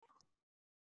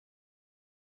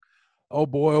Oh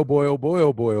boy, oh boy, oh boy,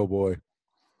 oh boy, oh boy.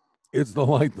 It's the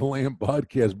Light the Lamb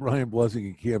podcast. Brian Blessing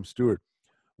and Cam Stewart.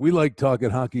 We like talking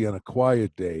hockey on a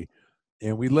quiet day,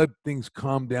 and we let things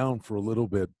calm down for a little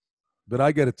bit. But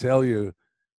I got to tell you,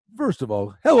 first of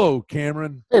all, hello,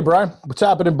 Cameron. Hey, Brian. What's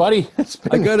happening, buddy? It's I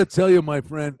been got to tell you, my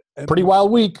friend, a pretty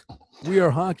wild week. we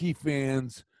are hockey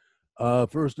fans.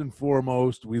 First and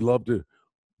foremost, we love to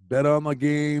bet on the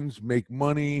games, make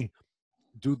money,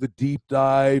 do the deep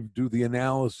dive, do the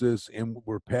analysis, and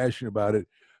we're passionate about it.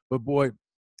 But boy,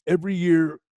 every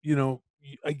year,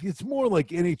 it's more like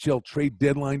NHL trade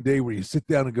deadline day where you sit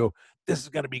down and go, this is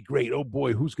going to be great. Oh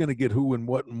boy, who's going to get who and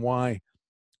what and why?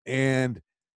 And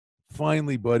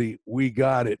finally, buddy, we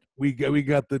got it. We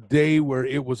got the day where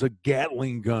it was a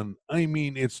Gatling gun. I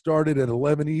mean, it started at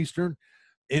 11 Eastern,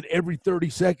 and every 30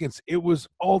 seconds, it was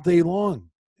all day long.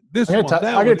 I'm going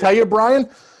to tell you, Brian,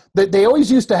 that they always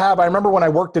used to have, I remember when I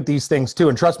worked at these things too,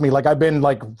 and trust me, like I've been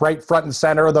like right front and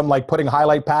center of them, like putting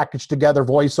highlight package together,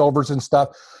 voiceovers and stuff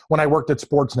when I worked at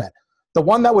Sportsnet. The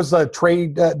one that was a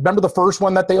trade, remember the first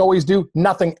one that they always do?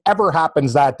 Nothing ever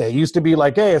happens that day. It used to be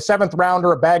like, hey, a seventh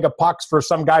rounder, a bag of pucks for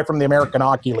some guy from the American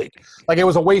Hockey League. Like it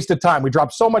was a waste of time. We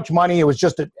dropped so much money. It was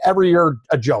just every year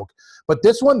a joke. But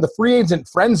this one, the free agent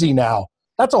frenzy now,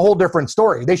 that's a whole different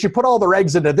story. They should put all their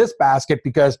eggs into this basket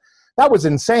because that was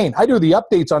insane. I do the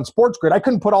updates on Sports Grid. I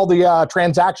couldn't put all the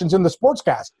transactions in the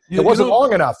Sportscast. It wasn't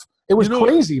long enough. It was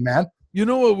crazy, man. You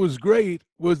know what was great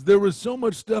was there was so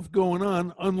much stuff going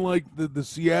on, unlike the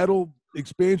Seattle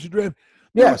expansion draft.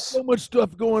 There was so much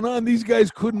stuff going on, these guys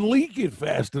couldn't leak it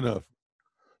fast enough.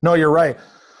 No, you're right.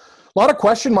 A lot of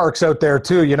question marks out there,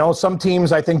 too. You know, some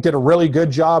teams I think did a really good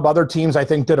job. Other teams I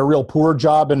think did a real poor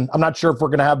job. And I'm not sure if we're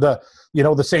going to have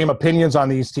the same opinions on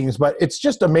these teams. But it's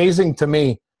just amazing to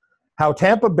me how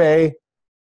Tampa Bay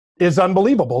is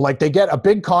unbelievable. Like they get a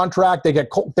big contract. They get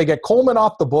Coleman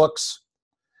off the books.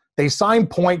 They sign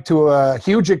Point to a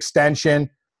huge extension.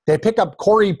 They pick up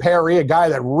Corey Perry, a guy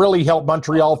that really helped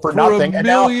Montreal for nothing. $1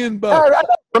 million. For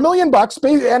 $1 million,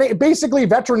 and basically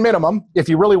veteran minimum, if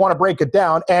you really want to break it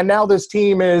down. And now this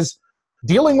team is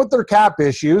dealing with their cap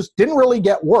issues, didn't really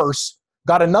get worse,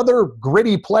 got another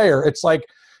gritty player. It's like,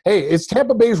 hey, it's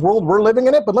Tampa Bay's world. We're living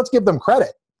in it, but let's give them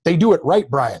credit. They do it right,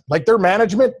 Brian. Like their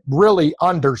management really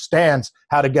understands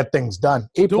how to get things done.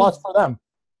 A+ for them.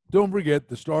 Don't forget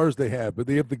the stars they have, but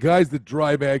they have the guys that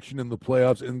drive action in the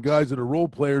playoffs and guys that are role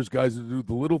players, guys that do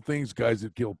the little things, guys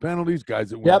that kill penalties, guys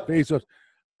that win faceoffs.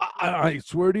 I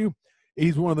swear to you,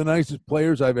 he's one of the nicest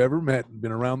players I've ever met and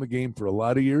been around the game for a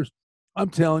lot of years. I'm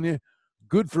telling you,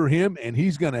 good for him, and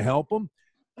he's going to help them.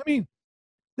 I mean,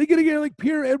 they get a guy like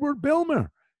Pierre-Edouard Bellemare.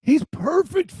 He's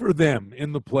perfect for them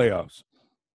in the playoffs.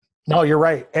 No, you're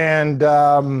right. And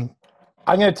I'm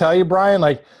going to tell you, Brian,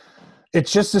 like,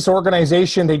 it's just this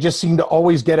organization, they just seem to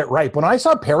always get it right. When I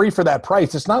saw Perry for that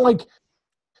price, it's not like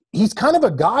he's kind of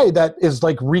a guy that is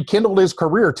like rekindled his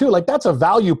career too. Like that's a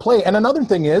value play. And another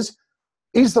thing is,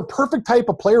 he's the perfect type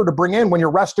of player to bring in when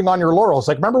you're resting on your laurels.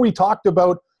 Like remember we talked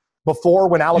about before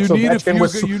when Alex Ovechkin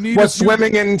was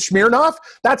swimming in Smirnoff?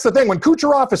 That's the thing. When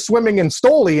Kucherov is swimming in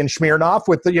Stoli and Smirnoff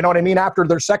with the, you know what I mean, after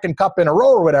their second cup in a row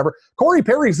or whatever, Corey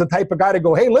Perry's the type of guy to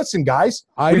go, hey, listen, guys,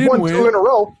 we've won 2 in a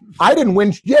row. I didn't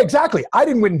win. Yeah, exactly. I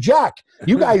didn't win jack.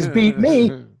 You guys beat me.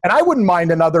 And I wouldn't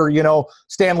mind another,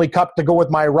 Stanley Cup to go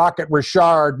with my Rocket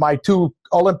Richard, my 2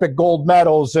 Olympic gold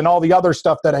medals, and all the other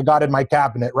stuff that I got in my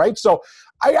cabinet, right? So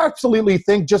I absolutely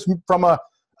think just from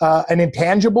an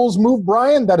intangibles move,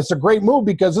 Brian, that it's a great move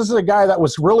because this is a guy that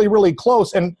was really, really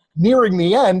close and nearing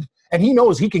the end, and he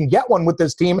knows he can get one with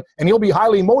this team, and he'll be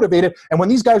highly motivated. And when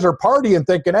these guys are partying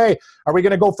thinking, hey, are we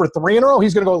going to go for 3 in a row?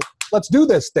 He's going to go, let's do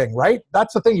this thing, right?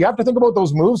 That's the thing. You have to think about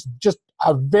those moves. Just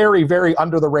a very, very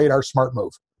under-the-radar smart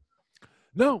move.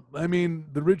 No, I mean,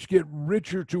 the rich get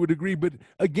richer to a degree, but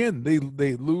again,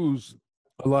 they lose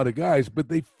a lot of guys, but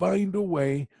they find a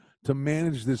way to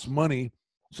manage this money.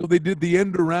 So they did the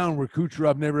end around where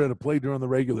Kucherov never had to play during the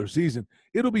regular season.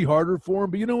 It'll be harder for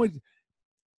him, but you know what,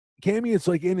 Cammy, it's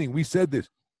like anything. We said this.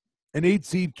 An 8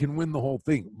 seed can win the whole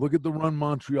thing. Look at the run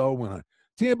Montreal went on.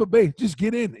 Tampa Bay, just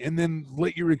get in and then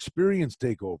let your experience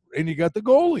take over. And you got the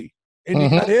goalie, and you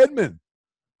got Edmund.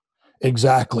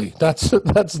 Exactly. That's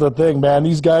the thing, man.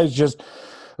 These guys just,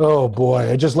 oh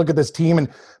boy, I just look at this team. And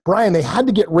Brian, they had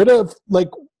to get rid of like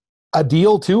a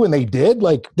deal too, and they did.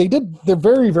 They're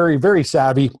very, very, very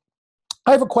savvy.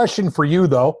 I have a question for you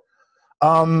though.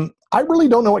 I really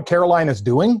don't know what Carolina's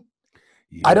doing.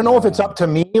 Yeah. I don't know if it's up to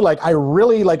me. Like, I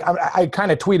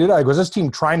kind of tweeted, I goes, this team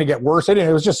trying to get worse.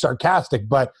 It was just sarcastic,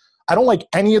 but I don't like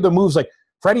any of the moves. Like,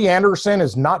 Freddie Anderson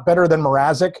is not better than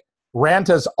Mrazek.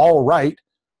 Ranta's all right.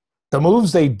 the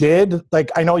moves they did,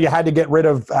 like I know you had to get rid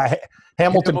of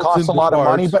Hamilton costs a lot of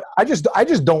money, but I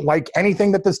just don't like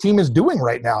anything that this team is doing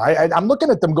right now. I'm looking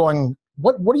at them going,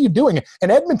 what are you doing?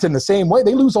 And Edmonton the same way.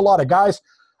 They lose a lot of guys.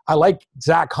 I like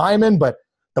Zach Hyman, but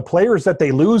the players that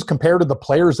they lose compared to the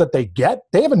players that they get,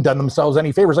 they haven't done themselves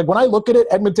any favors. Like when I look at it,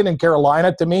 Edmonton and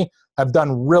Carolina, to me, have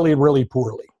done really, really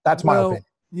poorly. That's my opinion.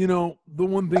 You know, the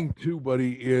one thing too,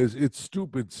 buddy, is it's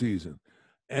stupid season.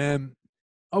 And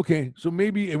okay, so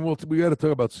maybe, and we got to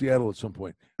talk about Seattle at some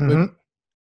point. Mm-hmm.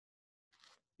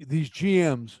 But these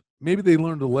GMs, maybe they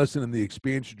learned a lesson in the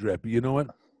expansion draft. But you know what?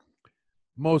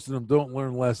 Most of them don't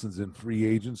learn lessons in free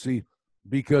agency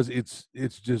because it's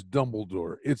just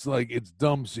Dumbledore. It's like it's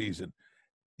dumb season,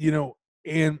 you know.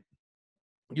 And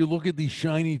you look at these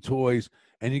shiny toys,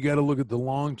 and you got to look at the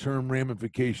long-term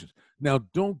ramifications. Now,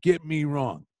 don't get me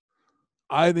wrong.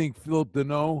 I think Philip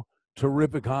Deneau,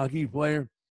 terrific hockey player.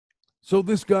 So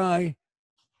this guy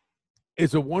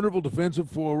is a wonderful defensive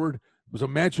forward, was a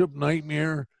matchup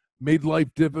nightmare, made life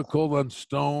difficult on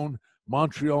Stone.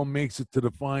 Montreal makes it to the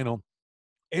final.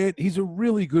 And he's a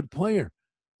really good player.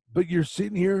 But you're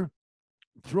sitting here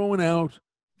throwing out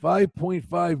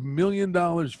 $5.5 million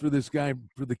for this guy,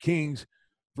 for the Kings,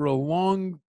 for a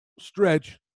long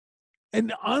stretch.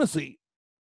 And honestly,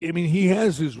 I mean, he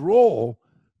has his role,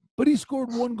 but he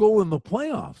scored one goal in the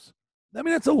playoffs. I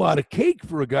mean, that's a lot of cake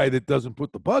for a guy that doesn't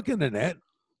put the puck in the net.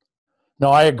 No,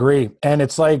 I agree. And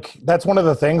it's like, that's one of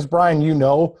the things, Brian, you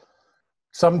know,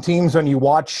 some teams when you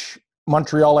watch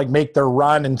Montreal like make their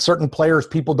run and certain players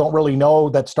people don't really know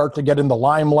that start to get in the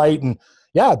limelight and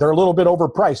yeah, they're a little bit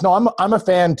overpriced. No, I'm a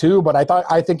fan too, but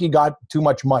I think he got too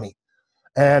much money.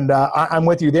 And I'm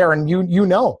with you there. And you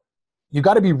know, you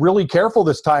got to be really careful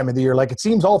this time of the year. Like it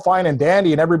seems all fine and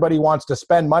dandy and everybody wants to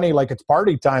spend money like it's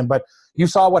party time, but you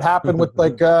saw what happened with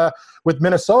with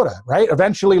Minnesota, right?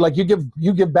 Eventually, like you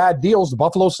give bad deals to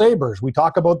Buffalo Sabres. We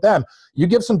talk about them. You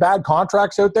give some bad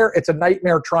contracts out there, it's a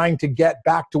nightmare trying to get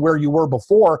back to where you were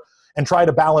before and try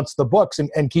to balance the books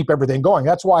and keep everything going.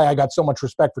 That's why I got so much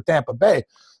respect for Tampa Bay.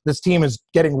 This team is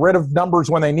getting rid of numbers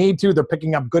when they need to. They're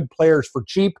picking up good players for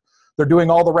cheap. They're doing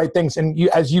all the right things. And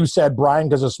as you said, Brian,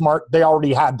 because of smart, they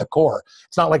already had the core.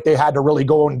 It's not like they had to really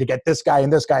go in to get this guy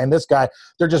and this guy and this guy.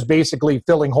 They're just basically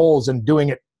filling holes and doing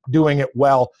it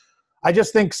well. I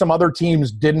just think some other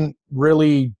teams didn't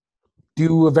really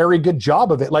do a very good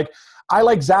job of it. Like I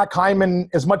like Zach Hyman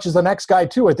as much as the next guy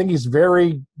too. I think he's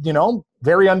very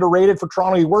underrated for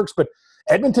Toronto. He works, but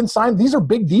Edmonton signed. These are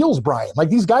big deals, Brian. Like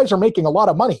these guys are making a lot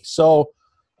of money. So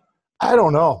I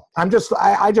don't know. I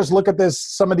just look at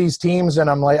some of these teams and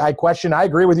I'm like, I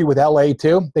agree with you with LA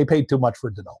too. They paid too much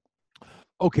for Deneau.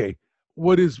 Okay.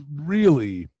 What is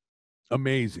really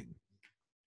amazing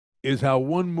is how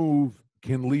one move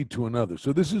can lead to another.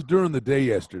 So this is during the day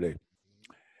yesterday.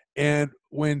 And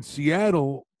when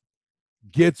Seattle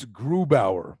gets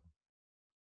Grubauer,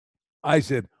 I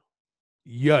said,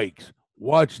 yikes,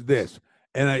 watch this.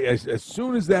 And as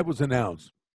soon as that was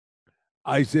announced,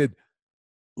 I said,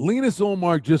 Linus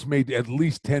Ullmark just made at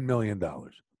least $10 million.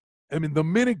 I mean, the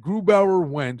minute Grubauer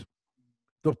went,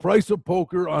 the price of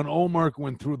poker on Ullmark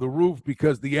went through the roof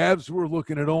because the Avs were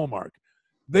looking at Ullmark.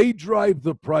 They drive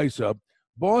the price up.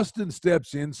 Boston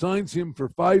steps in, signs him for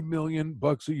 $5 million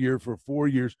a year for 4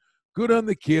 years. Good on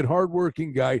the kid,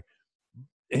 hardworking guy.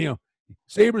 You know,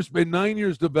 Sabres spent 9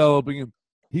 years developing him.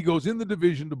 He goes in the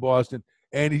division to Boston,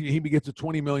 and he gets a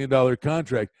 $20 million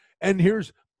contract. And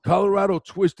here's Colorado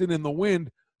twisted in the wind.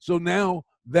 So now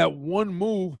that one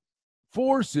move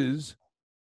forces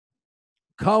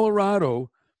Colorado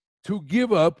to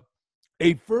give up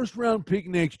a first-round pick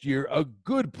next year, a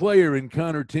good player in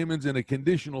Connor Timmins and a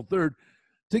conditional third,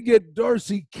 to get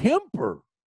Darcy Kemper.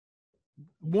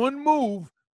 One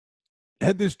move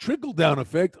had this trickle-down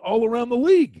effect all around the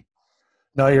league.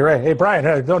 No, you're right. Hey,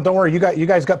 Brian, don't worry. You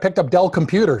guys got picked up Dell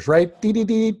computers, right?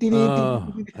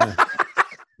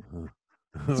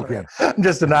 Okay. I'm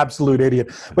just an absolute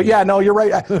idiot. But yeah, no, you're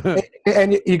right.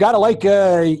 And you got to like,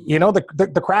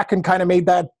 the Kraken kind of made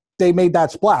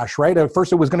that splash, right? At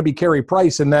first it was going to be Carey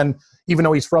Price. And then even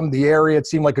though he's from the area, it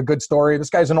seemed like a good story. This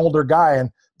guy's an older guy and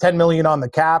 $10 million on the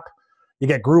cap. You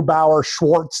get Grubauer,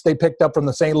 Schwartz, they picked up from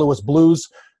the St. Louis Blues.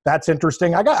 That's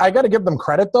interesting. I got to give them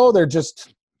credit though. They're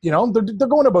just, they're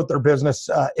going about their business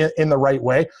in the right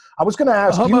way. I was going to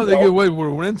ask How you. How about they get away with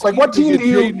Werenski? Like what team do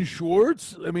you? Jaden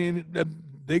Schwartz? I mean,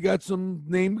 they got some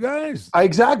named guys.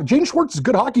 Exactly. Jaden Schwartz is a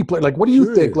good hockey player. Like, what do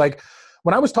you think? Like,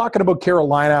 when I was talking about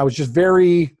Carolina, I was just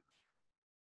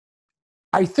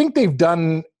I think they've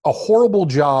done a horrible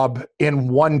job in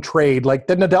one trade. Like,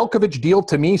 the Nedeljkovic deal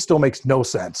to me still makes no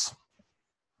sense.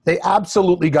 They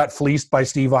absolutely got fleeced by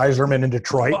Steve Yzerman in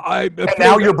Detroit. Well, and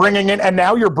now you're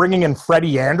bringing in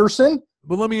Freddie Anderson.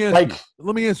 But let me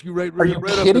ask you, right? Are you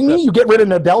right kidding me? You get rid of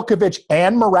Nedeljkovic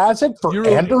and Mrazek for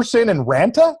Anderson and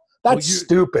Ranta? That's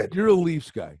stupid. You're a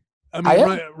Leafs guy. I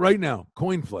mean, right now,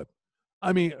 coin flip.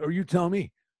 I mean, are you telling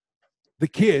me the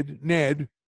kid, Ned,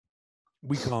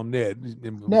 we call him Ned.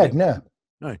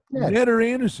 Ned or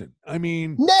Anderson? I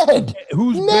mean, Ned.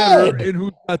 Who's better and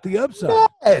who's got the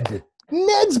upside?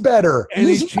 Ned's better. And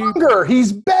he's younger.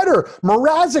 He's better.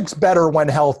 Mrazek's better when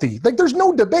healthy. Like, there's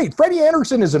no debate. Freddie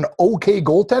Anderson is an okay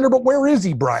goaltender, but where is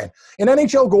he, Brian? In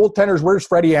NHL goaltenders, where's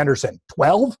Freddie Anderson?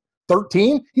 12?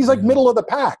 13? He's like middle of the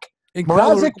pack. And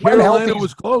Mrazek, Carolina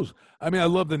was close. I mean, I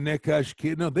love the Necas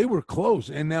kid. No, they were close.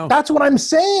 And now that's what I'm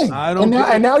saying.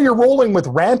 And now you're rolling with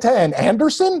Ranta and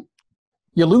Anderson?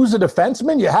 You lose a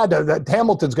defenseman. You had to. That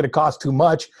Hamilton's going to cost too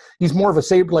much. He's more of a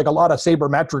saber, like a lot of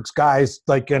sabermetrics guys,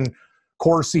 like in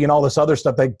Corsi and all this other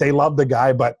stuff. They love the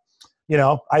guy, but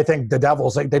I think the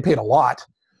Devils they paid a lot.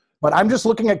 But I'm just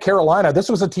looking at Carolina. This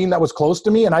was a team that was close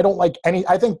to me, and I don't like any.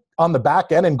 I think on the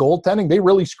back end and goaltending, they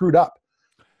really screwed up.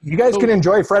 You guys can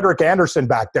enjoy Frederik Andersen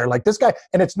back there, like this guy.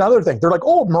 And it's another thing. They're like,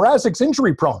 oh, Mrazek's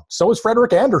injury prone. So is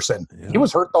Frederik Andersen. Yeah. He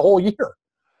was hurt the whole year.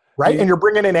 Right? Yeah. And you're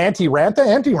bringing in Antti Ranta.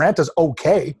 Antti Ranta's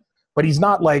okay, but he's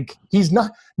not.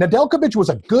 Nedeljkovic was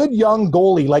a good young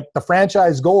goalie, like the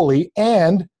franchise goalie,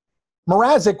 and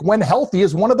Mrazek, when healthy,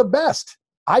 is one of the best.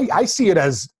 I see it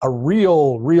as a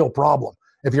real problem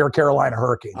if you're a Carolina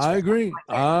Hurricanes fan. I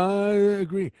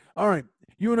agree. All right.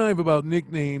 You and I have about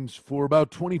nicknames for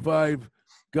about 25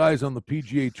 guys on the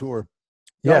PGA Tour.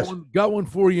 Got one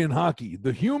for you in hockey.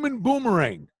 The human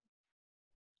boomerang.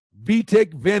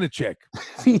 Vitek Vanacek.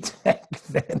 Vitek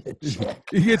Vanacek.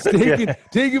 He gets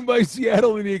taken by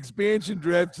Seattle in the expansion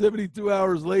draft. 72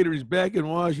 hours later, he's back in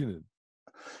Washington.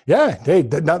 Yeah, hey,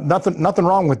 nothing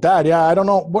wrong with that. Yeah, I don't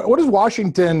know. What is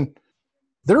Washington?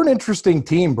 They're an interesting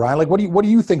team, Brian. Like, what do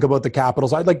you think about the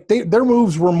Capitals? Their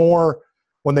moves were more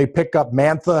when they pick up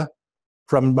Mantha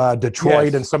from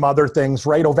Detroit and some other things,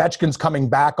 right? Ovechkin's coming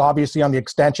back, obviously, on the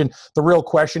extension. The real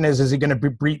question is he going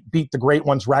to beat the Great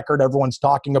Ones record? Everyone's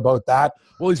talking about that.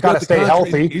 Well, he's got to stay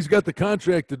healthy. He's got the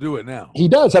contract to do it now. He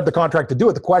does have the contract to do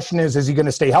it. The question is he going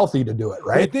to stay healthy to do it,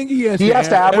 right? I think he has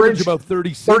to average about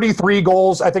 33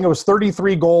 goals. I think it was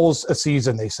 33 goals a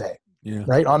season, they say,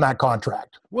 right, on that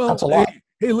contract. Well, that's a lot.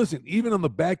 Hey, listen, even on the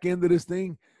back end of this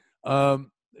thing,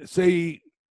 say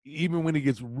even when he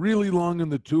gets really long in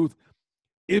the tooth,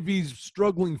 if he's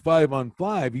struggling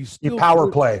 5-on-5, he's still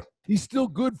power play. He's still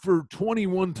good for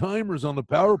 21 timers on the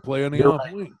power play on the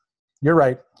off wing. You're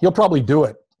right. He'll probably do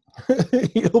it.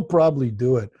 He'll probably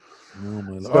do it. Oh,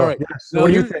 my Lord. All right. So, what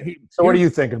are you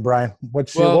thinking, Brian?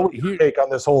 What would you take on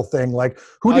this whole thing? Like,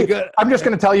 I'm just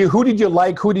going to tell you, who did you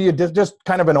like? Who do you just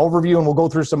kind of an overview, and we'll go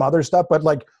through some other stuff. But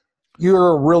like,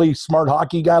 you're a really smart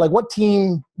hockey guy. Like, what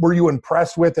team were you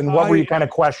impressed with, and what were you kind of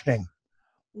questioning?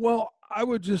 Well, I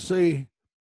would just say,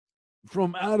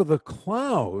 from out of the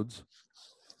clouds,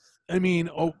 I mean,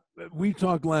 we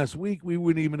talked last week, we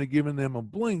wouldn't even have given them a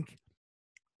blink.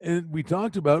 And we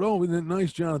talked about,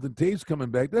 nice Jonathan Toews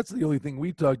coming back. That's the only thing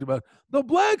we talked about. The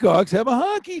Blackhawks have a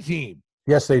hockey team.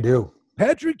 Yes, they do.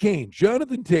 Patrick Kane,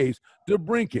 Jonathan Toews,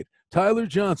 DeBrincat, Tyler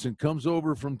Johnson comes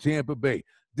over from Tampa Bay,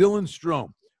 Dylan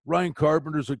Strome, Ryan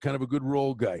Carpenter's a kind of a good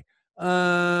role guy.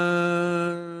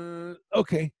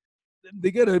 Okay. They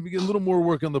got to get a little more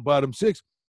work on the bottom six.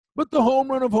 But the home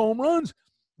run of home runs,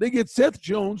 they get Seth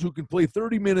Jones, who can play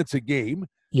 30 minutes a game.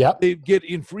 Yep. They get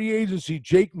in free agency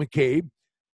Jake McCabe.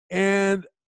 And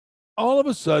all of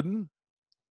a sudden,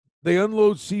 they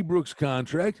unload Seabrook's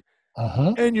contract.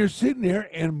 And you're sitting there,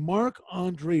 and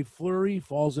Marc-Andre Fleury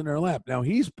falls in their lap. Now,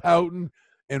 he's pouting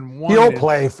and whining.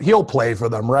 He'll play for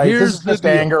them, right? This is just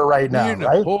anger right now,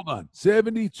 right? Hold on.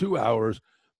 72 hours.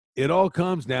 It all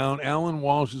comes down. Alan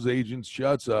Walsh's agent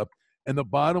shuts up. And the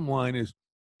bottom line is,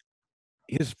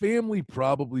 his family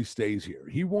probably stays here.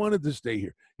 He wanted to stay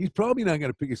here. He's probably not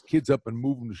going to pick his kids up and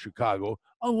move them to Chicago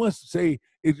unless, say,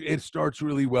 it starts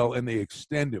really well and they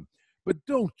extend him. But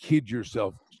don't kid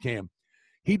yourself, Cam.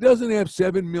 He doesn't have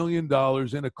 $7 million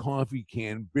in a coffee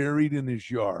can buried in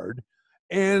his yard.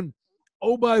 And,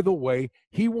 oh, by the way,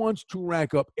 he wants to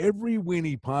rack up every win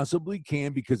he possibly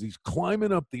can because he's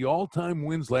climbing up the all-time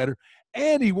wins ladder,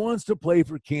 and he wants to play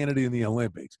for Canada in the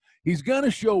Olympics. He's going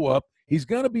to show up. He's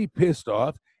going to be pissed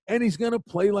off, and he's going to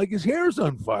play like his hair's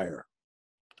on fire.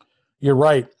 You're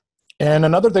right. And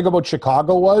another thing about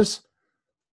Chicago was,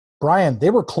 Brian, they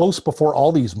were close before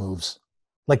all these moves.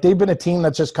 Like, they've been a team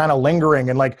that's just kind of lingering,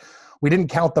 and, like, we didn't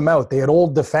count them out. They had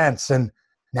old defense, and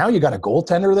now you got a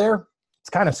goaltender there. it's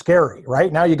kind of scary,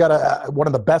 right? Now you got one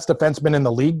of the best defensemen in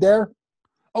the league there.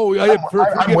 Oh,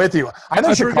 I'm with you. I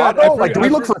think Chicago, do we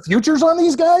look for futures on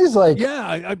these guys? Like,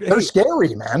 yeah, they're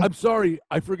scary, man. I'm sorry.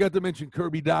 I forgot to mention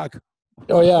Kirby Dach.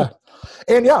 Oh, yeah.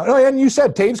 And you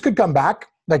said Taves could come back.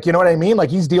 Like, you know what I mean? Like,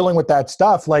 he's dealing with that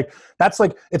stuff. Like, that's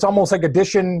like, it's almost like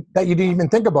addition that you didn't even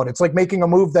think about. It's like making a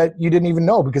move that you didn't even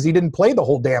know because he didn't play the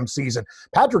whole damn season.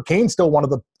 Patrick Kane's still one of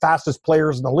the fastest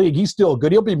players in the league. He's still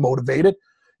good. He'll be motivated.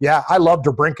 Yeah, I love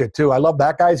DeBrincat too. I love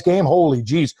that guy's game. Holy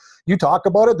geez. You talk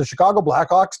about it, the Chicago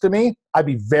Blackhawks, to me, I'd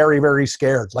be very, very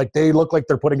scared. Like, they look like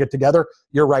they're putting it together.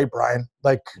 You're right, Brian.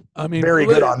 Like, I mean, very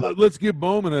good on that. Let's give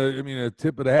Bowman a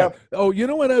tip of the hat. Yep. Oh, you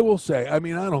know what I will say? I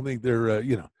mean, I don't think they're,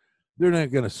 they're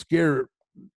not going to scare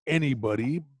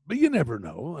anybody, but you never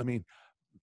know. I mean,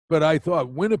 but I thought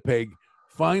Winnipeg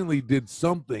finally did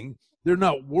something. They're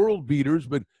not world beaters,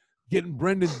 but getting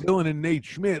Brendan Dillon and Nate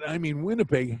Schmidt, I mean,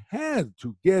 Winnipeg had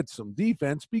to get some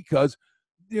defense because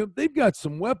they've got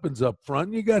some weapons up front.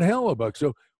 And you got Hellebuck.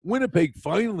 So Winnipeg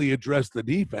finally addressed the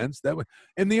defense.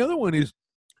 And the other one is,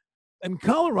 in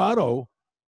Colorado,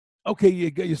 okay,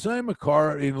 you signed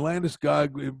McCarr and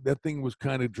Landeskog. That thing was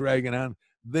kind of dragging on.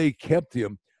 They kept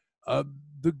him. The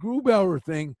Grubauer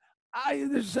thing,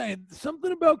 they're saying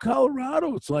something about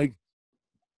Colorado. It's like,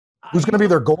 who's going to be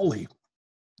their goalie?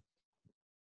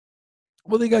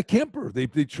 Well, they got Kemper. They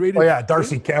traded. Oh yeah,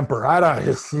 Darcy Kemper. I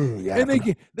don't. Yeah. And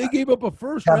they gave up a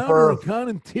first rounder and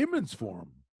Conan Timmins for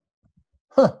him.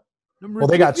 Huh. Well,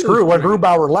 they got screwed when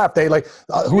Grubauer left. They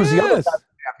who's the other guy?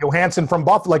 Johansson from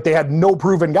Buffalo. Like, they had no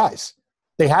proven guys.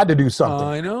 They had to do something.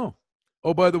 I know.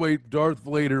 Oh, by the way, Darth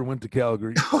Vader went to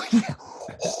Calgary. Oh yeah.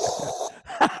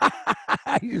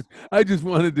 I just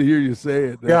wanted to hear you say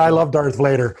it. Yeah, I love Darth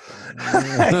Vader.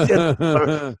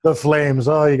 The Flames.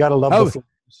 Oh, you got to love the Flames.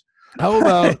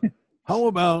 How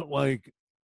about like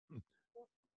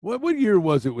what year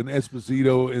was it when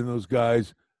Esposito and those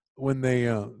guys when they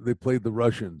played the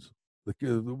Russians?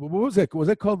 What was that? Was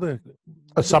that called a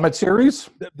Summit Series?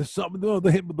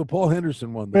 The Paul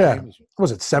Henderson one.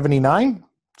 Was it 79,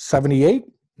 78?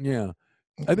 Yeah,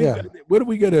 I think. Yeah. What do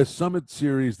we get a Summit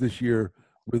Series this year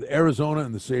with Arizona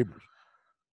and the Sabres?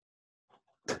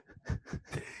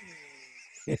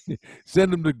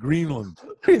 Send them to Greenland.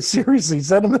 Seriously,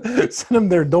 send them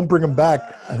there. Don't bring them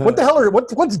back. What the hell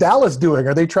what's Dallas doing?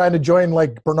 Are they trying to join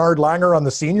like Bernard Langer on the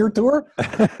senior tour?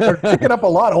 They're picking up a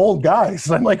lot of old guys.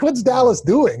 I'm like, what's Dallas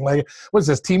doing? Like, what's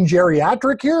this team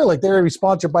geriatric here? Like, they're going to be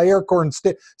sponsored by Aircore and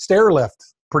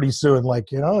Stairlift pretty soon.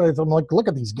 Like, I'm like, look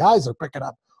at these guys they're picking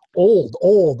up. Old.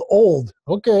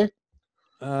 Okay.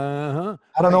 I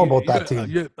don't know about that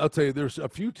team. I'll tell you, there's a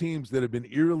few teams that have been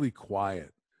eerily quiet.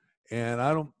 And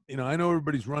I don't, I know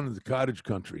everybody's running the cottage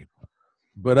country,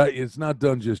 but it's not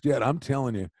done just yet. I'm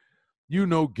telling you,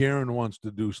 Guerin wants to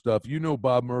do stuff.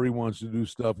 Bob Murray wants to do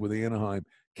stuff with Anaheim.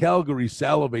 Calgary's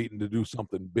salivating to do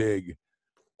something big.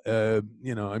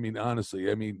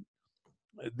 Honestly,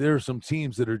 there are some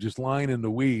teams that are just lying in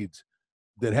the weeds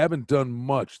that haven't done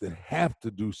much that have to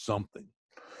do something.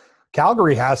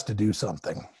 Calgary has to do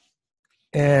something.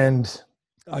 And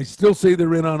I still say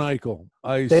they're in on Eichel.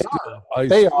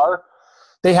 They are.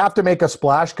 They have to make a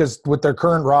splash because with their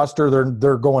current roster,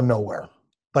 they're going nowhere.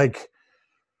 Like,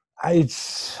 I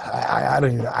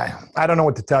don't know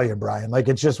what to tell you, Brian. Like,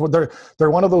 it's just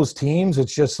they're one of those teams.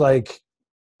 It's just like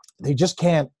they just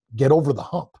can't get over the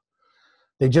hump.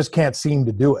 They just can't seem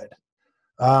to do it.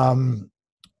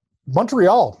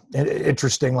 Montreal,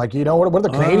 interesting. Like, what are the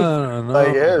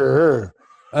Canadians?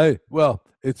 Well,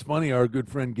 it's funny. Our good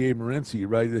friend Gabe Morency,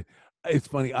 right? It's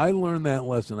funny. I learned that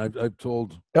lesson. I've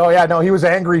told. Oh yeah, no, he was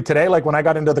angry today. Like when I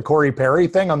got into the Corey Perry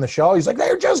thing on the show, he's like,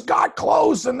 "They just got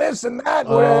close and this and that."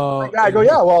 I go,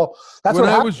 "Yeah, well, that's when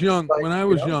what I was young. Like, when I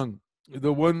was young,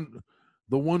 the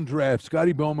one draft,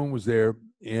 Scotty Bowman was there,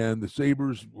 and the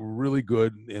Sabres were really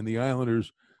good, and the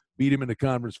Islanders beat him in the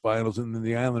conference finals, and then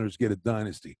the Islanders get a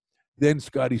dynasty. Then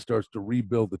Scotty starts to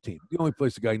rebuild the team. The only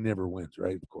place the guy never wins,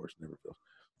 right? Of course, never fails.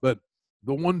 But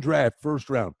the one draft, first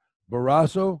round,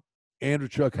 Barrasso, Andrew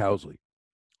Chuck Housley.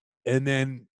 And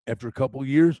then after a couple of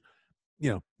years,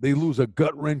 they lose a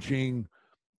gut-wrenching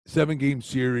 7-game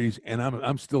series, and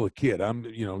I'm still a kid. I'm,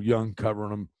 young,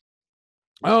 covering them.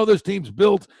 Oh, this team's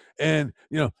built, and,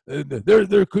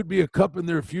 there could be a cup in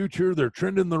their future. They're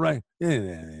trending the right.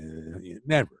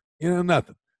 Never.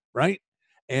 Nothing, right?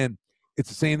 And it's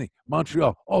the same thing.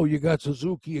 Montreal, oh, you got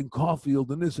Suzuki and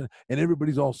Caulfield and this, and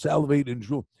everybody's all salivating and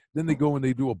drool. Then they go and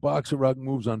they do a box of rock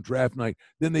moves on draft night.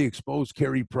 Then they expose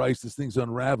Carey Price. This thing's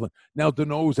unraveling. Now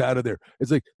Deneau's out of there. It's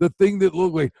like the thing that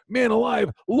looked like, man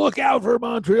alive, look out for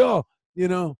Montreal.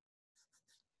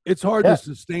 It's hard to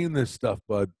sustain this stuff,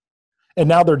 bud. And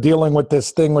now they're dealing with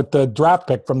this thing with the draft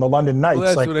pick from the London Knights. Well,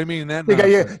 that's like, what I mean.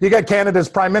 You got Canada's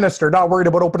prime minister not worried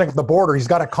about opening up the border. He's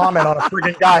got a comment on a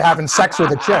friggin' guy having sex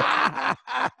with a chick.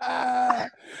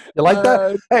 You like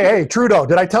that? Hey, Trudeau,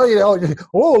 did I tell you?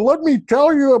 Oh, let me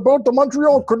tell you about the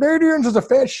Montreal Canadiens as a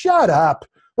fan. Shut up.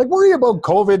 Like, worry about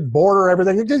COVID, border,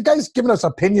 everything. This guy's giving us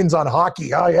opinions on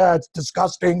hockey. Oh, yeah, it's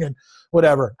disgusting and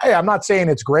whatever. Hey, I'm not saying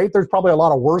it's great. There's probably a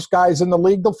lot of worse guys in the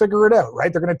league. They'll figure it out, right?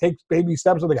 They're going to take baby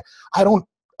steps with the guy. I don't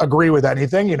agree with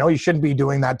anything. You know, you shouldn't be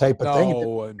doing that type of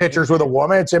thing. Pictures with a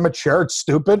woman, it's immature, it's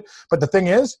stupid. But the thing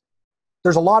is,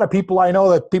 there's a lot of people I know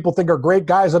that people think are great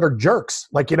guys that are jerks.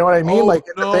 Like, you know what I mean?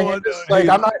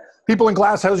 I'm not. People in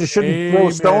glass houses shouldn't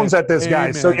throw stones at this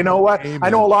guy. So you know what?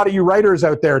 I know a lot of you writers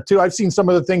out there too. I've seen some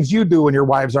of the things you do when your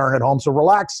wives aren't at home. So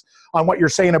relax on what you're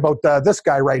saying about this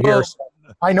guy right here. So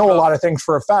I know a lot of things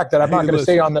for a fact that I'm not going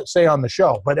to say on the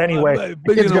show. But anyway,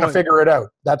 the kid's going to figure it out.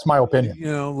 That's my opinion.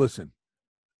 You know, listen.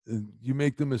 You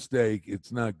make the mistake.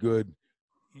 It's not good.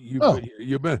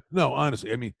 No,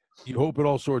 honestly, I mean, you hope it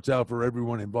all sorts out for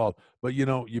everyone involved. But you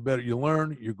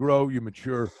learn, you grow, you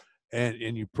mature,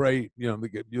 and you pray. You know,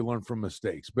 you learn from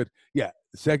mistakes. But yeah,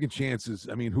 second chances.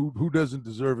 I mean, who doesn't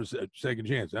deserve a second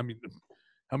chance? I mean,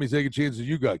 how many second chances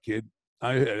you got, kid?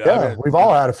 We've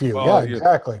all had a few. Yeah,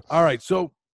 exactly. All right,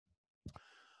 so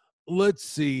let's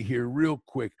see here, real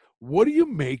quick. What do you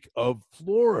make of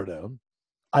Florida?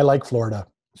 I like Florida.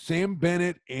 Sam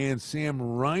Bennett and Sam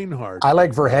Reinhart. I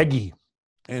like Verhaeghe.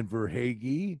 And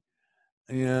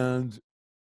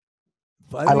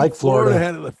I like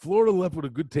Florida. Florida left with a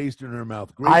good taste in their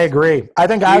mouth. Great. I agree. I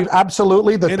think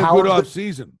absolutely the and power a good off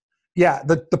season. Yeah,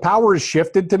 the power has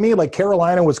shifted to me. Like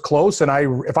Carolina was close, and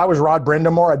if I was Rod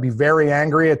Brindamore, I'd be very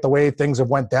angry at the way things have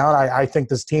went down. I think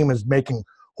this team is making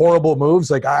horrible moves.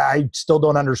 Like I still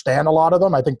don't understand a lot of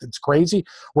them. I think it's crazy.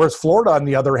 Whereas Florida, on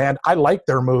the other hand, I like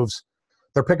their moves.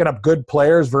 They're picking up good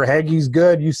players. Verhaeghe's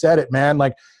good. You said it, man.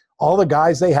 Like all the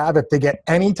guys they have, if they get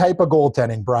any type of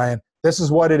goaltending, Brian, this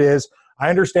is what it is. I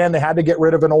understand they had to get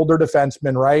rid of an older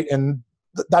defenseman, right? And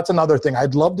that's another thing.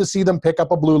 I'd love to see them pick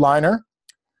up a blue liner.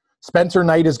 Spencer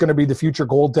Knight is going to be the future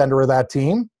goaltender of that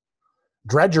team.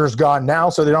 Dredger's gone now,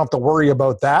 so they don't have to worry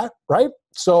about that, right?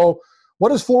 So what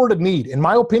does Florida need? In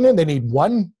my opinion, they need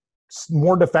one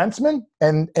more defenseman,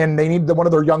 and they need one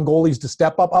of their young goalies to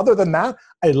step up. Other than that,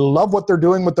 I love what they're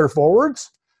doing with their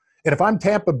forwards. And if I'm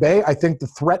Tampa Bay, I think the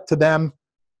threat to them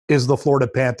is the Florida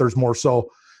Panthers more so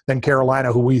than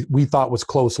Carolina, who we thought was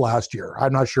close last year.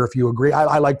 I'm not sure if you agree.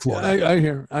 I like Florida. I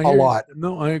hear a lot.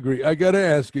 No, I agree. I got to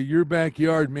ask you, your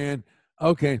backyard, man.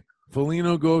 Okay,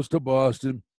 Foligno goes to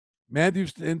Boston.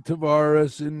 Matthews and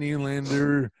Tavares and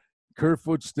Nylander.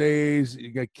 Kerfoot stays.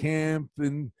 You got Camp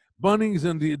and Bunning's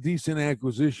on a decent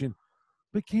acquisition.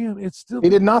 But Cam, it's still – he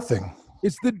did nothing.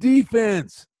 It's the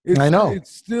defense. I know.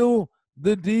 It's still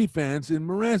the defense. And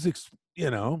Mrazek's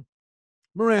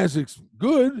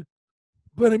good.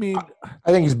 But I mean,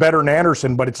 I think he's better than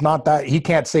Anderson, but it's not that he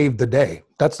can't save the day.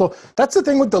 That's the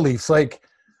thing with the Leafs. Like,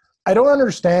 I don't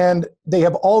understand. They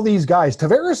have all these guys.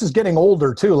 Tavares is getting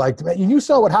older too. Like, you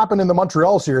saw what happened in the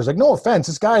Montreal series. Like, no offense,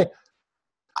 this guy.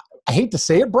 I hate to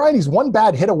say it, Brian. He's one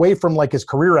bad hit away from like his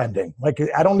career ending. Like,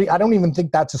 I don't even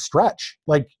think that's a stretch.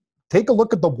 Like, take a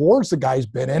look at the wars the guy's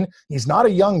been in. He's not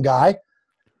a young guy.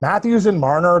 Matthews and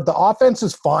Marner. The offense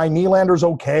is fine. Nylander's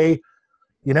okay.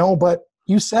 But.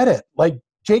 You said it. Like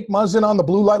Jake Muzzin on the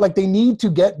blue line, like they need to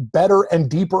get better and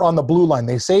deeper on the blue line.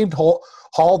 They saved Hall.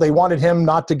 They wanted him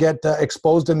not to get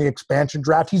exposed in the expansion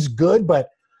draft. He's good, but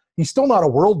he's still not a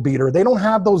world beater. They don't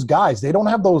have those guys. They don't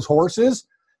have those horses.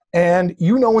 And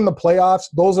in the playoffs,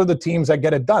 those are the teams that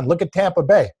get it done. Look at Tampa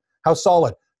Bay. How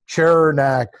solid.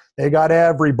 Chernak. They got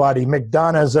everybody.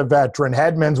 McDonough's a veteran.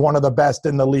 Hedman's one of the best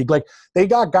in the league. Like they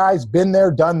got guys been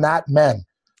there, done that, men.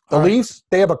 The Leafs,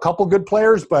 they have a couple good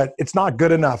players, but it's not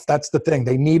good enough. That's the thing.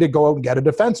 They need to go out and get a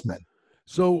defenseman.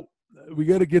 So we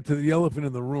got to get to the elephant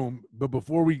in the room. But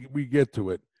before we get to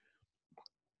it,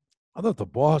 I thought the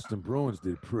Boston Bruins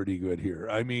did pretty good here.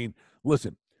 I mean,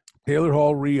 listen, Taylor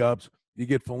Hall re-ups. You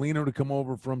get Foligno to come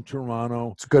over from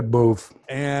Toronto. It's a good move.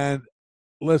 And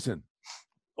listen,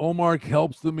 Ullmark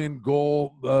helps them in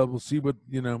goal. We'll see what,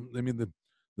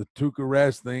 the Tuukka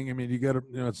Rask thing. I mean, you got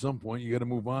to, at some point, you got to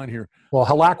move on here. Well,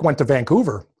 Halak went to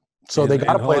Vancouver, so they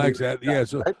got to play.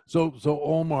 So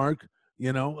Ullmark,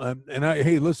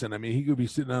 hey, listen, I mean, he could be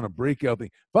sitting on a breakout thing.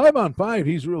 5-on-5,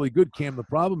 he's really good, Cam. The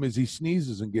problem is he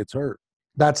sneezes and gets hurt.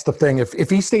 That's the thing. If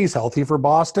he stays healthy for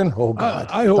Boston, oh God,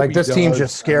 I hope this team's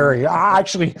just scary. I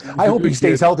hope he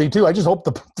stays healthy too. I just hope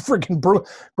the freaking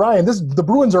Brian. The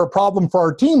Bruins are a problem for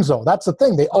our teams, though. That's the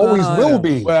thing. They always will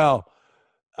be. Well.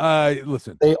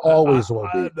 Listen. They always will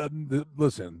be.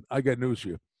 Listen, I got news for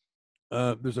you.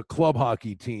 There's a club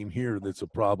hockey team here that's a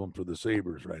problem for the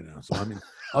Sabres right now. So I mean,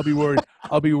 I'll be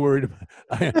worried.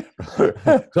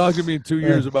 Talk to me in 2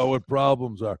 years about what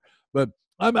problems are. But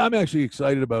I'm actually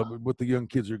excited about what the young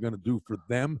kids are going to do for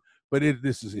them. But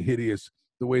this is hideous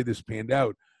the way this panned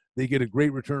out. They get a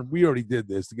great return. We already did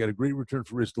this. They got a great return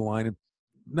for Ristolainen.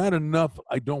 Not enough,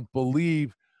 I don't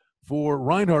believe, for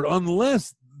Reinhart,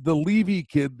 unless the Levy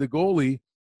kid, the goalie,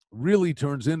 really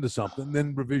turns into something.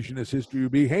 Then revisionist history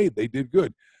would be, hey, they did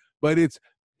good. But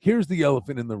here's the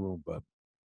elephant in the room, bud.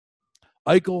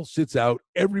 Eichel sits out.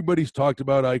 Everybody's talked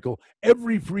about Eichel.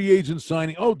 Every free agent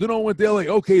signing. Oh, Danault went to LA.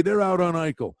 Okay, they're out on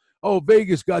Eichel. Oh,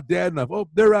 Vegas got dad enough. Oh,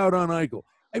 they're out on Eichel.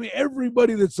 I mean,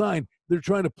 everybody that signed, they're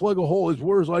trying to plug a hole.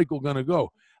 Where's Eichel going to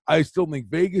go? I still think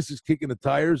Vegas is kicking the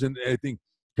tires, and I think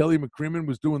Kelly McCrimmon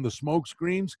was doing the smoke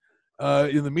screens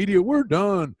in the media. We're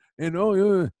done. And,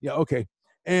 yeah, okay.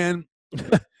 And,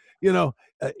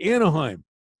 Anaheim,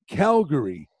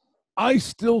 Calgary, I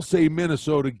still say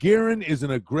Minnesota. Guerin is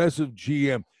an aggressive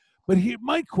GM. But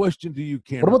my question to you,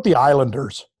 Cameron. What about the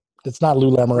Islanders? It's not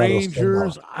Lou Lamoriello's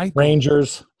Rangers.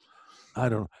 Rangers. I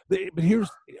don't know. But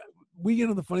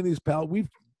the funny thing is, pal, we've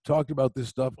talked about this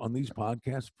stuff on these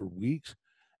podcasts for weeks,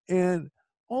 and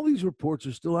all these reports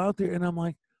are still out there. And I'm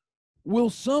like,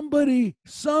 will somebody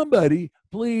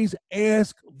please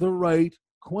ask the right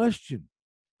question?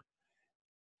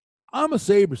 I'm a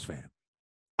Sabres fan.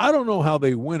 I don't know how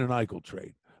they win an Eichel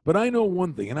trade, but I know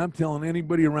one thing, and I'm telling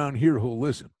anybody around here who'll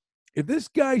listen. If this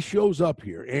guy shows up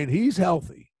here and he's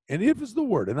healthy, and if is the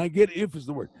word, and I get if is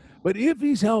the word, but if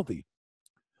he's healthy,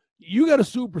 you got a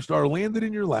superstar landed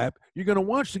in your lap. You're going to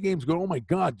watch the games go, oh, my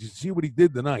God, did you see what he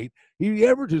did tonight? He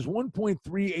averages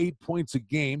 1.38 points a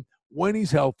game when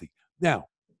he's healthy. Now,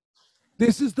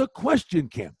 this is the question,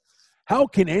 Kim. How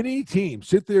can any team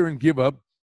sit there and give up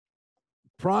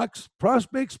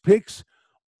prospects, picks,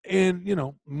 and,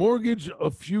 mortgage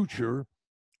a future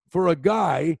for a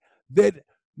guy that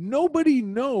nobody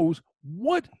knows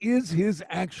what is his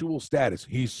actual status?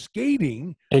 He's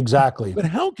skating. Exactly. But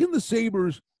how can the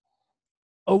Sabres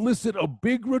elicit a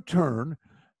big return,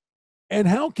 and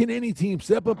how can any team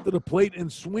step up to the plate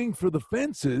and swing for the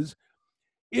fences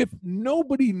if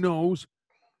nobody knows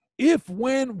if,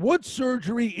 when, what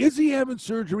surgery? Is he having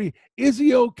surgery? Is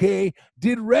he okay?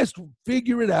 Did rest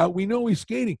figure it out? We know he's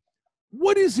skating.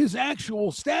 What is his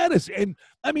actual status? And,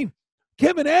 I mean,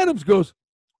 Kevin Adams goes,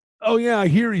 oh, yeah, I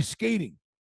hear he's skating.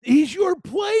 He's your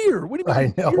player. What do you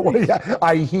mean? I know. Yeah,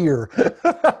 I hear.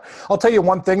 I'll tell you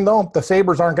one thing, though. The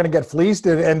Sabres aren't going to get fleeced,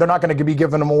 and they're not going to be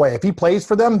giving him away. If he plays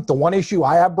for them, the one issue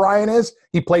I have, Brian, is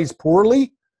he plays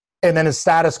poorly, and then his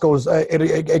status goes,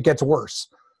 it gets worse.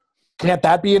 Can't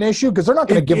that be an issue? Because they're not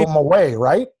going to give him away,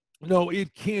 right? No,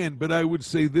 it can. But I would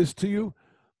say this to you.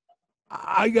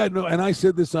 And I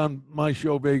said this on my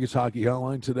show, Vegas Hockey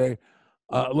Hotline today.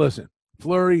 Listen,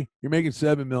 Fleury, you're making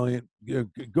 $7 million.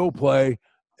 Go play.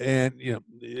 And,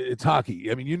 it's hockey.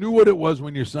 I mean, you knew what it was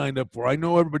when you signed up for. I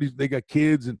know they got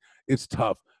kids and it's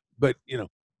tough, but,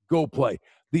 go play.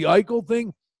 The Eichel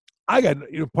thing, I got,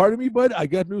 part of me, bud, I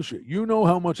got news for you. You know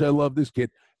how much I love this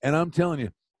kid. And I'm telling you,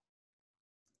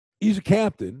 he's a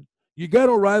captain. You got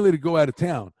O'Reilly to go out of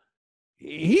town.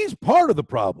 He's part of the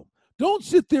problem. Don't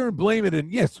sit there and blame it.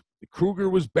 And yes,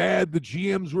 Kruger was bad. The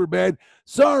GMs were bad.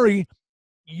 Sorry,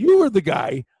 you were the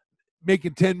guy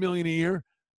making $10 million a year.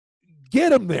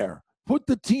 Get him there. Put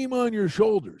the team on your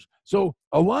shoulders. So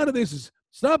a lot of this is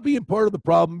stop being part of the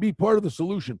problem, be part of the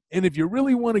solution. And if you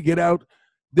really want to get out,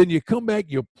 then you come back,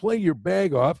 you play your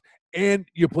bag off, and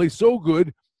you play so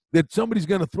good that somebody's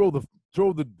going to throw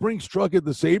the Brinks truck at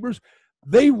the Sabres.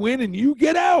 They win and you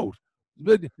get out.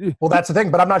 Well, that's the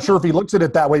thing, but I'm not sure if he looks at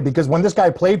it that way, because when this guy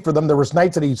played for them, there was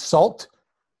nights that he sulked.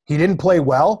 He didn't play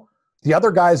well. The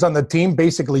other guys on the team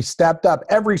basically stepped up.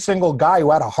 Every single guy who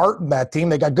had a heart in that team,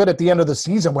 they got good at the end of the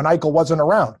season when Eichel wasn't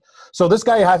around. So this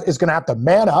guy is going to have to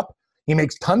man up. He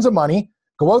makes tons of money.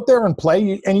 Go out there and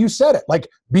play. And you said it, like,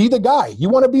 be the guy. You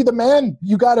want to be the man?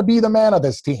 You got to be the man of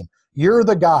this team. You're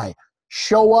the guy.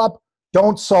 Show up.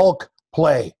 Don't sulk.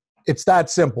 Play. It's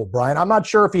that simple, Brian. I'm not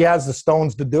sure if he has the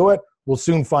stones to do it. We'll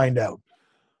soon find out.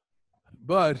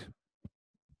 But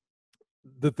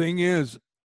the thing is,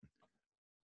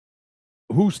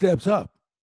 who steps up?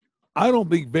 I don't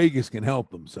think Vegas can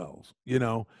help themselves,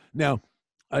 Now,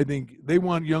 I think they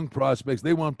want young prospects.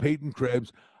 They want Peyton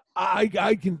Krebs.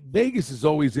 Vegas is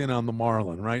always in on the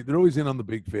Marlin, right? They're always in on the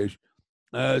big fish.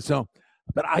 There's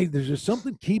just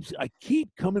something I keep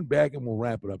coming back, and we'll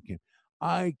wrap it up, Kim.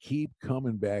 I keep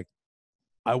coming back.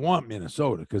 I want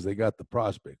Minnesota because they got the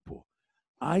prospect pool.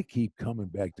 I keep coming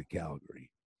back to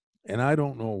Calgary. and I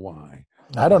don't know why.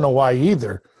 I don't know why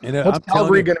either. And What's I'm telling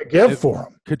Calgary you, going to give for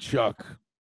him?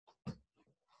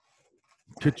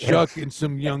 Kachuk and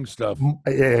some young stuff.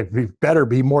 It better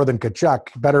be more than Kachuk.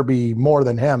 Better be more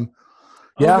than him.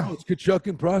 Oh, Yeah. no, it's Kachuk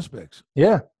and prospects.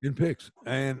 Yeah. In picks.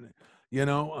 And, you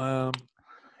know,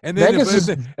 and then Vegas is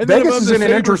in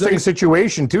an interesting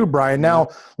situation too, Brian. Now,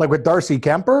 like with Darcy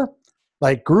Kemper,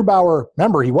 like Grubauer,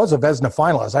 remember he was a Vezina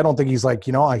finalist. I don't think he's like,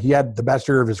 he had the best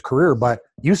year of his career, but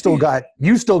you still got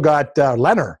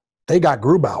Leonard. They got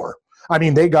Grubauer. I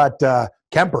mean, they got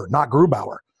Kemper, not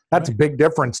Grubauer. That's a big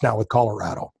difference now with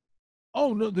Colorado.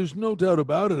 Oh no, there's no doubt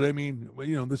about it. I mean,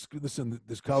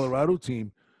 this Colorado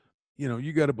team,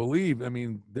 you got to believe. I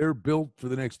mean, they're built for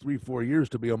the next 3-4 years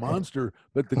to be a monster.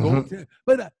 But the goal,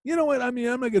 but you know what? I mean,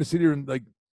 I'm not going to sit here and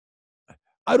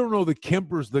I don't know that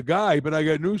Kemper's the guy, but I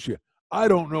got news for you. I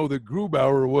don't know that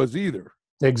Grubauer was either.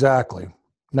 Exactly.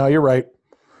 No, you're right.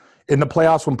 In the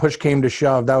playoffs, when push came to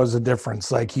shove, that was the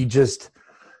difference. Like he just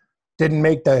didn't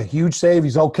make the huge save.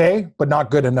 He's okay, but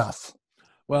not good enough.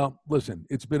 Well, listen,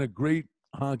 it's been a great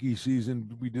hockey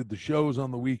season. We did the shows on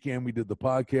the weekend. We did the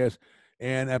podcast.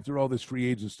 And after all this free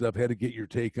agent stuff, had to get your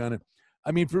take on it.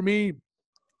 I mean, for me,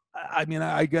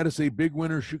 I got to say big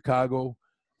winner, Chicago.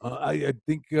 I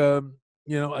think,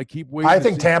 I keep waiting. I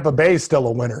think Tampa Bay is still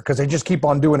a winner because they just keep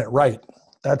on doing it right.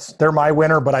 They're my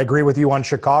winner, but I agree with you on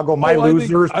Chicago. My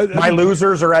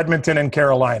losers are Edmonton and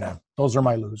Carolina. Those are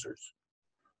my losers.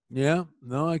 Yeah,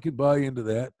 no, I could buy into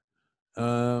that.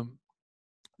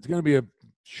 It's going to be a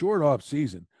short off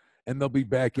season, and they'll be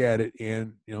back at it,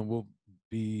 and we'll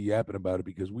be yapping about it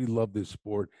because we love this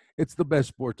sport. It's the best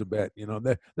sport to bet.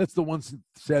 That's the one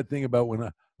sad thing about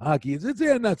when hockey is. It's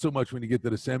not so much when you get to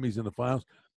the semis and the finals.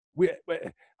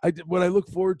 What I look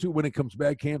forward to when it comes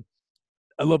back, Cam,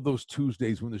 I love those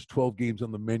Tuesdays when there's 12 games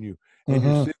on the menu and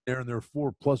you're sitting there and there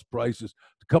are 4+ prices,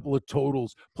 a couple of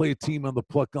totals, play a team on the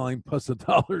puck line plus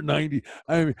 $1.90.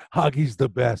 I mean, hockey's the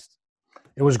best.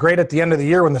 It was great at the end of the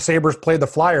year when the Sabres played the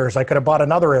Flyers. I could have bought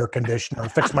another air conditioner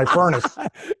and fixed my furnace.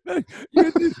 Get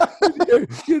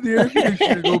the air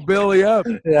conditioner, go belly up.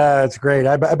 Yeah, it's great.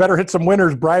 I better hit some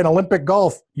winners, Brian. Olympic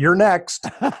golf. You're next.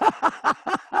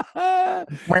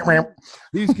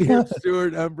 He's Cam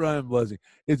Stewart. I'm Brian Blessing.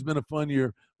 It's been a fun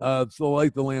year. It's the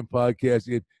Light the Lamp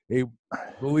podcast. Hey,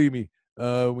 believe me,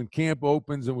 when camp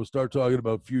opens and we'll start talking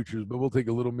about futures, but we'll take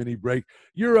a little mini break.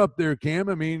 You're up there, Cam.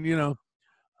 I mean,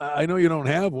 I know you don't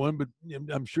have one, but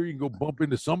I'm sure you can go bump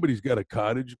into somebody's got a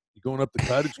cottage. You going up the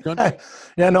cottage country?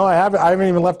 Yeah, no, I haven't. I haven't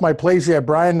even left my place yet,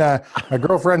 Brian. My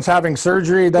girlfriend's having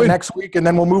surgery next week, and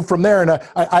then we'll move from there. And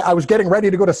I was getting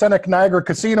ready to go to Seneca Niagara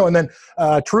Casino, and then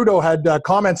Trudeau had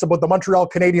comments about the Montreal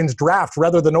Canadiens draft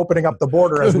rather than opening up the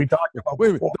border, as we talked about.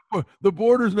 Wait a minute. The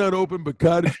border's not open, but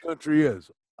cottage country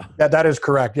is. Yeah, that is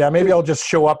correct. Yeah, maybe I'll just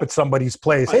show up at somebody's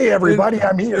place. Hey, everybody,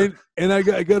 I'm here. And I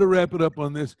got to wrap it up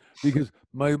on this because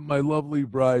my lovely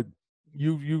bride,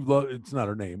 you love. It's not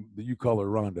her name, but you call her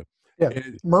Rhonda. Yeah,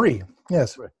 Marie.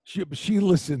 Yes, she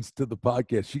listens to the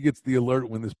podcast. She gets the alert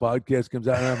when this podcast comes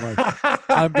out, and I'm like,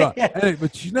 I'm gone. Anyway,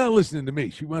 but she's not listening to me.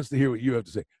 She wants to hear what you have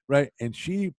to say, right? And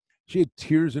she had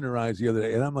tears in her eyes the other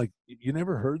day, and I'm like, you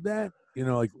never heard that?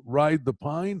 Like Ride the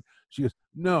Pine. She goes,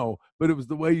 no, but it was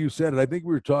the way you said it. I think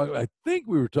we were talking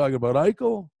about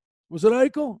Eichel. Was it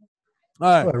Eichel?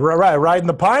 All right. Right, riding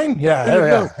the pine?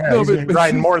 Yeah. No, but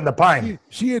riding more than the pine.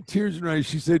 She had tears in her eyes.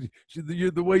 She said,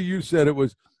 the way you said it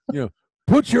was,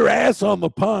 put your ass on the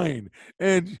pine.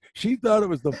 And she thought it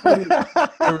was the funniest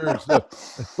ever. So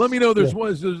let me know there's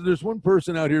one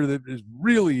person out here that is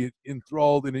really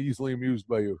enthralled and easily amused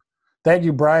by you. Thank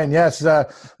you, Brian. Yes,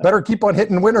 better keep on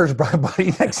hitting winners,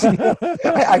 buddy. Next year,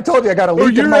 I told you I got a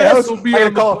leak in my house.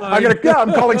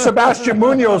 I'm calling Sebastian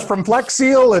Munoz from Flex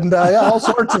Seal and all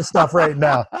sorts of stuff right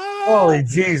now. Holy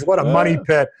jeez, what a money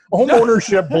pit! Home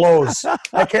ownership blows.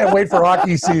 I can't wait for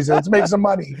hockey season. Let's make some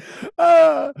money.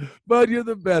 Bud, you're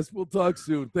the best. We'll talk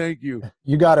soon. Thank you.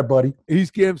 You got it, buddy.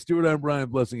 He's Cam Stewart. I'm Brian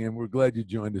Blessing, and we're glad you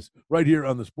joined us right here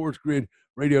on the Sports Grid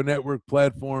Radio Network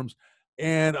platforms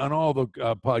and on all the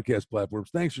podcast platforms.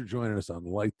 Thanks for joining us on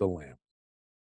Light the Lamp.